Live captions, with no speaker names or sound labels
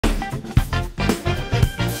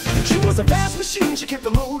was a fast machine, she kept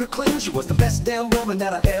the motor clean. She was the best damn woman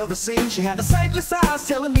that I ever seen. She had the sightless eyes,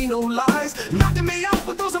 telling me no lies, knocking me out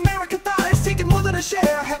with those American thighs, taking more than a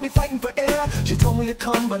share, had me fighting for air. She told me to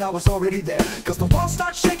come, but I was already there, cause the world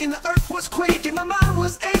started shaking, the earth was quaking, my mind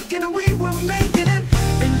was aching, and we were making it.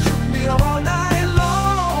 And you shook me all night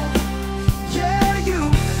long. Yeah,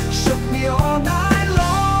 you shook me all night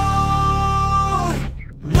long.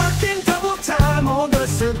 Working double time on the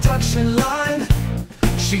seduction line.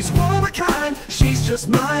 She's one of a kind, she's just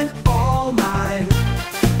mine, all mine.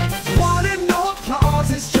 Wanted no applause,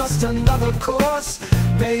 it's just another course.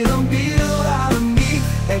 Made a meal out of me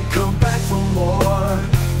and come back for more.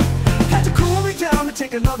 Had to cool me down to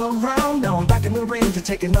take another round. Now I'm back in the ring to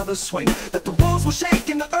take another swing. That the walls were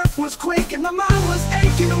shaking, the earth was quaking, my mind was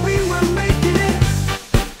aching, and we were making it.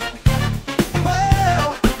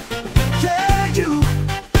 Well, yeah, you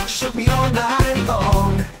shook me all night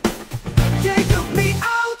long. Yeah, you took me out.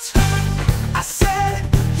 I said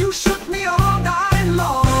you shook me all night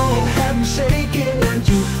long. Had me shaking and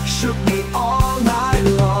you shook me all night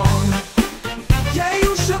long. Yeah,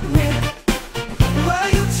 you shook me. Well,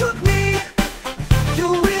 you took me.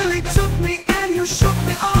 You really took me, and you shook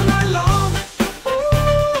me all night long.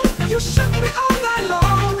 Ooh, you shook me all night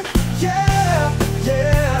long. Yeah,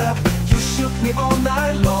 yeah, you shook me all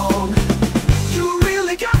night long. You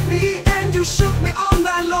really got me, and you shook me all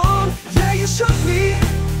night long. Yeah, you shook me.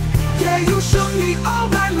 Yeah, you shook me all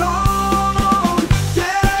night long.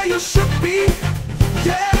 Yeah, you shook me.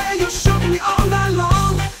 Yeah, you shook me all night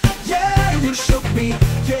long. Yeah, you shook me.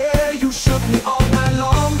 Yeah, you shook me all night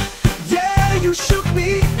long. Yeah, you shook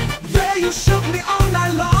me. Yeah, you shook me all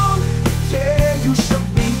night long. Yeah, you shook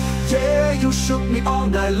me. Yeah, you shook me all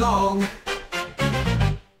night long.